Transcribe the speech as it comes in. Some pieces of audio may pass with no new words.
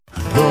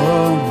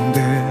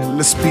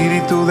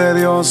Espíritu de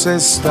Dios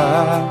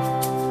está,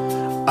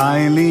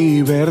 hay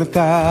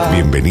libertad.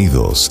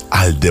 Bienvenidos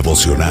al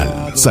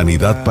devocional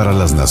Sanidad para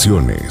las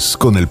Naciones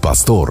con el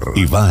pastor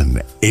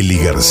Iván Eli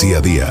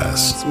García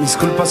Díaz. Mis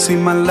culpas y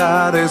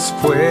maldades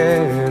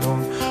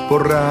fueron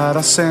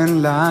borradas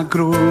en la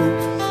cruz,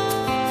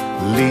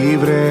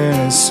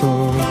 libre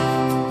soy.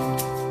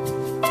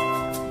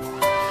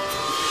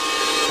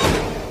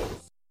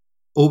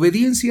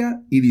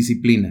 Obediencia y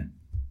disciplina.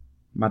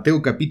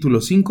 Mateo capítulo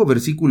 5,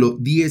 versículo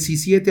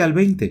 17 al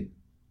 20.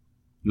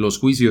 Los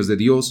juicios de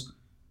Dios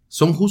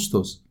son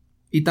justos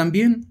y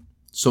también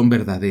son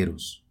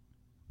verdaderos.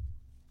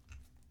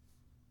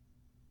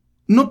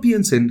 No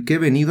piensen que he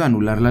venido a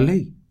anular la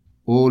ley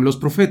o los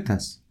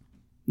profetas.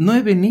 No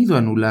he venido a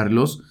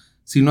anularlos,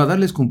 sino a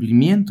darles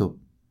cumplimiento.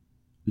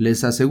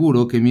 Les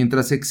aseguro que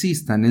mientras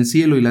existan el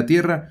cielo y la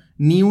tierra,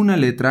 ni una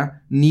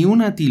letra ni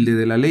una tilde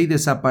de la ley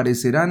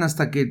desaparecerán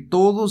hasta que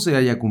todo se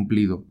haya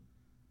cumplido.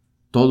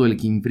 Todo el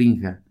que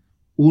infrinja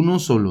uno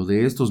solo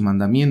de estos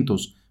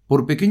mandamientos,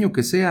 por pequeño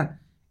que sea,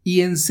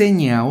 y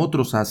enseñe a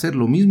otros a hacer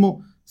lo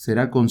mismo,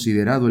 será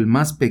considerado el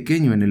más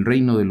pequeño en el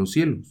reino de los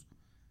cielos.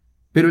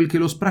 Pero el que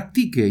los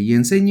practique y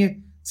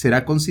enseñe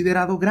será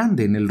considerado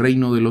grande en el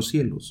reino de los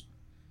cielos.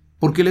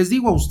 Porque les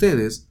digo a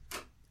ustedes,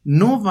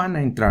 no van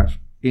a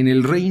entrar en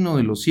el reino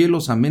de los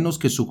cielos a menos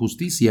que su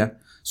justicia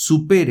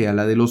supere a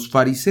la de los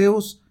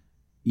fariseos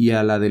y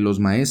a la de los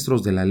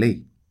maestros de la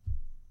ley.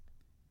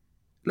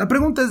 La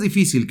pregunta es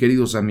difícil,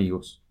 queridos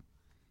amigos.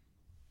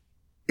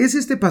 ¿Es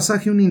este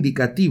pasaje un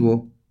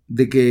indicativo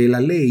de que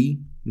la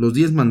ley, los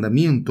 10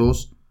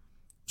 mandamientos,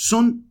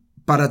 son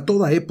para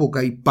toda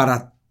época y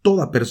para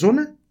toda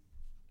persona?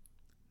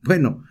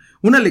 Bueno,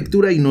 una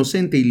lectura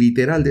inocente y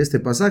literal de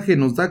este pasaje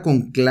nos da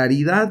con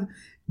claridad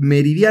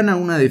meridiana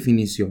una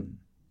definición.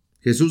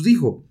 Jesús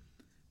dijo: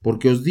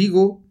 porque os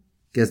digo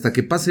que hasta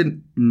que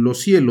pasen los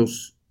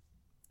cielos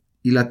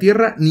y la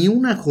tierra, ni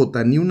una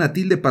jota ni una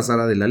tilde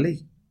pasará de la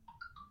ley.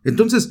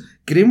 Entonces,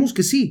 creemos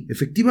que sí,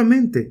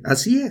 efectivamente,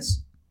 así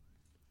es.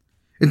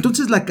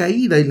 Entonces, la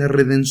caída y la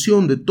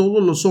redención de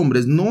todos los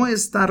hombres no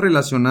está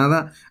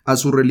relacionada a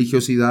su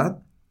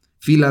religiosidad,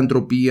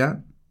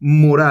 filantropía,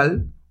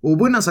 moral o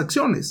buenas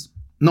acciones.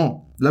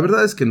 No, la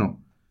verdad es que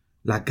no.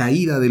 La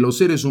caída de los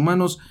seres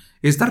humanos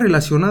está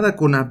relacionada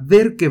con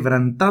haber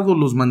quebrantado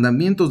los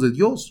mandamientos de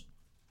Dios.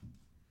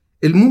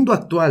 El mundo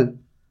actual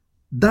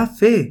da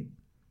fe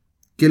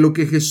que lo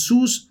que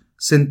Jesús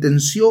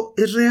sentenció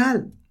es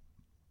real.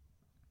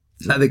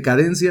 La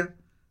decadencia,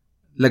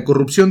 la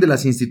corrupción de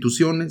las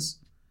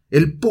instituciones,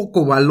 el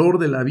poco valor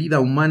de la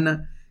vida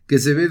humana que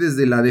se ve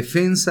desde la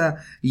defensa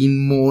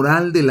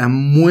inmoral de la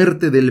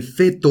muerte del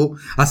feto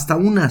hasta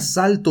un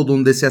asalto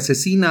donde se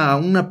asesina a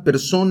una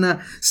persona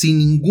sin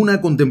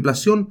ninguna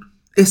contemplación,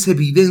 es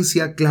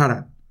evidencia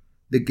clara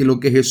de que lo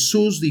que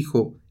Jesús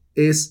dijo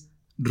es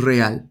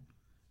real.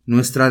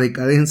 Nuestra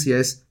decadencia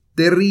es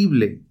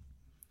terrible.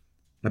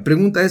 La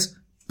pregunta es,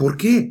 ¿por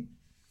qué?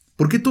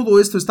 ¿Por qué todo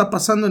esto está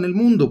pasando en el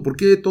mundo? ¿Por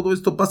qué todo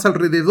esto pasa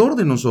alrededor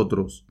de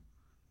nosotros?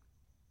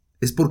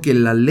 Es porque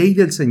la ley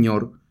del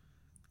Señor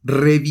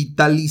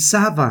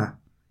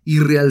revitalizaba y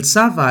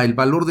realzaba el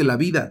valor de la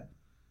vida.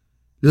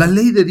 La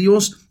ley de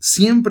Dios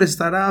siempre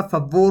estará a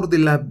favor de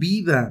la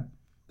vida,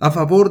 a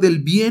favor del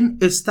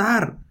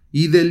bienestar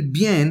y del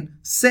bien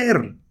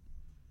ser.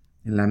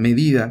 En la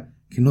medida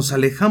que nos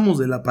alejamos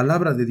de la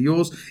palabra de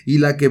Dios y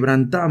la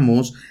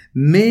quebrantamos,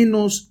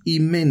 menos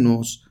y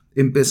menos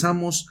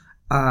empezamos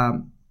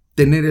a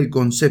tener el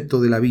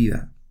concepto de la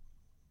vida.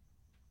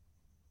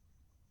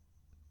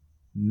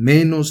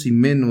 Menos y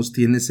menos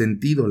tiene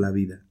sentido la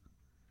vida.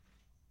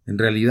 En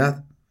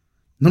realidad,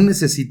 no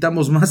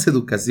necesitamos más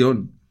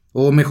educación,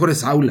 o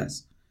mejores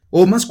aulas,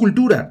 o más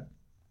cultura,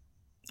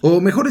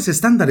 o mejores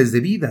estándares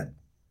de vida.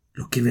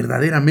 Lo que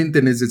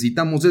verdaderamente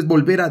necesitamos es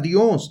volver a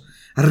Dios,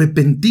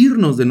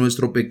 arrepentirnos de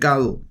nuestro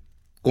pecado,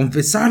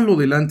 confesarlo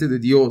delante de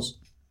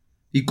Dios,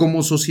 y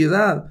como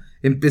sociedad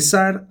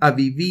empezar a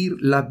vivir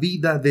la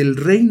vida del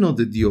reino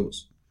de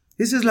Dios.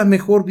 Esa es la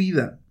mejor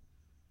vida.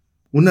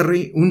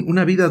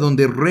 Una vida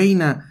donde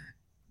reina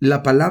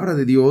la palabra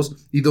de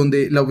Dios y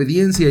donde la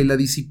obediencia y la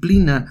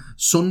disciplina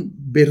son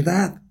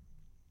verdad.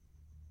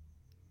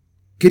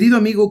 Querido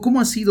amigo, ¿cómo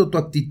ha sido tu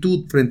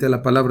actitud frente a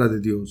la palabra de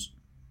Dios?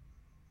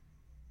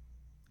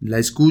 ¿La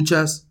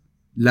escuchas,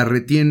 la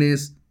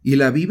retienes y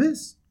la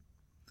vives?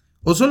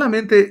 ¿O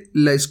solamente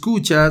la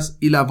escuchas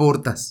y la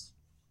abortas?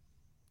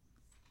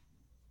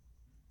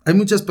 Hay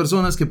muchas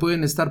personas que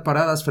pueden estar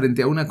paradas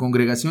frente a una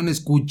congregación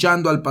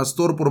escuchando al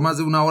pastor por más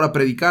de 1 hora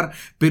predicar,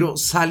 pero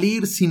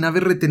salir sin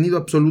haber retenido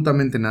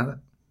absolutamente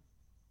nada.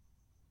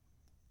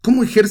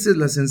 ¿Cómo ejerces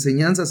las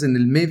enseñanzas en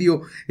el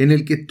medio en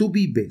el que tú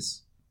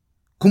vives?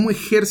 ¿Cómo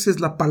ejerces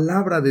la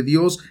palabra de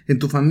Dios en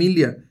tu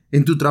familia,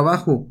 en tu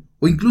trabajo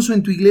o incluso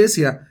en tu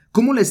iglesia?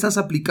 ¿Cómo la estás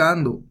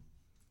aplicando?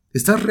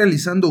 ¿Estás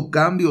realizando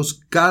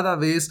cambios cada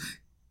vez,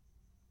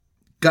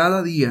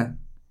 cada día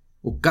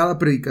o cada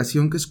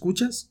predicación que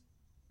escuchas?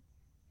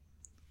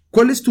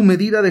 ¿Cuál es tu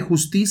medida de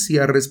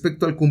justicia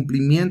respecto al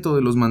cumplimiento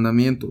de los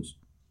mandamientos?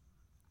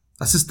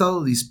 ¿Has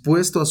estado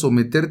dispuesto a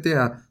someterte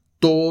a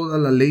toda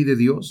la ley de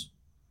Dios?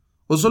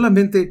 ¿O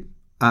solamente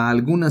a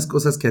algunas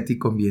cosas que a ti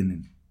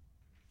convienen?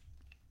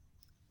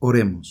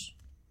 Oremos.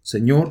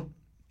 Señor,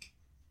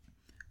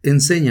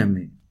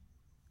 enséñame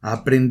a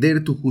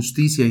aprender tu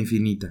justicia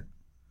infinita.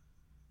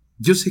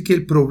 Yo sé que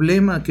el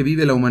problema que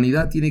vive la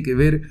humanidad tiene que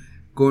ver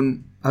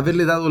con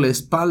haberle dado la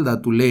espalda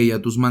a tu ley,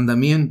 a tus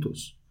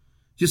mandamientos.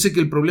 Yo sé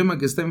que el problema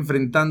que está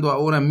enfrentando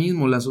ahora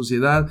mismo la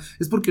sociedad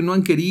es porque no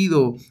han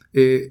querido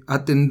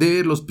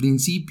atender los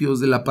principios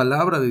de la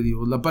palabra de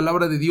Dios. La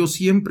palabra de Dios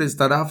siempre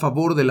estará a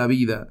favor de la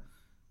vida.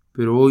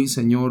 Pero hoy,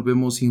 Señor,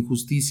 vemos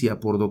injusticia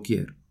por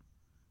doquier.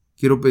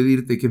 Quiero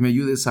pedirte que me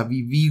ayudes a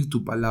vivir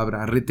tu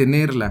palabra, a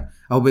retenerla,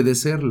 a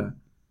obedecerla.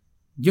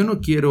 Yo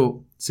no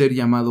quiero ser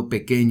llamado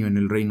pequeño en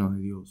el reino de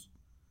Dios.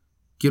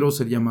 Quiero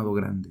ser llamado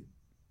grande.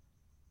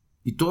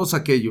 Y todos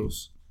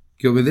aquellos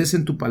que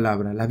obedecen tu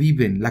palabra, la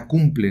viven, la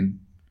cumplen,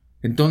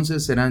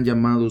 entonces serán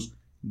llamados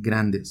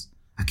grandes.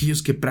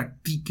 Aquellos que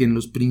practiquen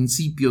los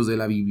principios de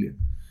la Biblia.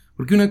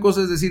 Porque una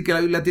cosa es decir que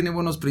la Biblia tiene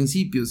buenos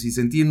principios y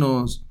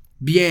sentirnos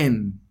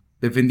bien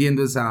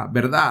defendiendo esa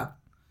verdad.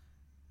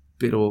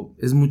 Pero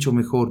es mucho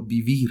mejor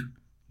vivir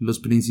los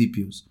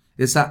principios.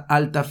 Esa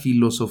alta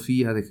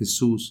filosofía de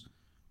Jesús,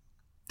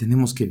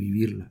 tenemos que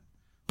vivirla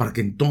para que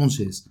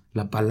entonces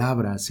la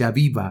palabra sea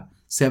viva,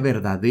 sea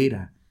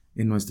verdadera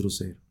en nuestro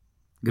ser.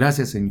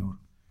 Gracias, Señor.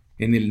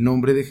 En el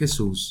nombre de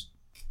Jesús.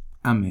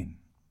 Amén.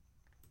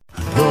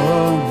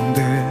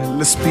 Donde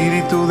el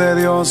Espíritu de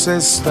Dios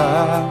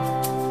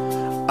está,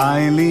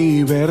 hay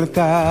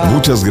libertad.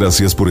 Muchas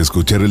gracias por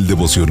escuchar el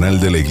devocional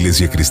de la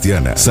Iglesia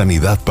Cristiana,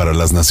 Sanidad para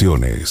las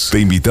Naciones. Te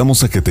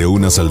invitamos a que te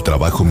unas al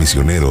trabajo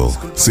misionero,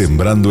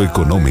 Sembrando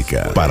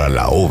Económica para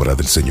la obra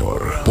del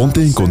Señor.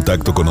 Ponte en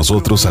contacto con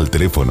nosotros al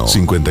teléfono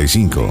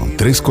 55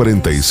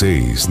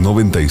 346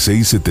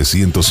 96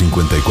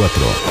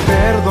 754.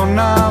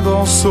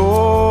 Perdonado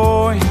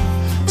soy,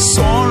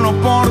 solo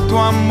por tu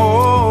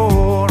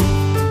amor,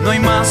 no hay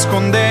más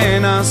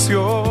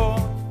condenación.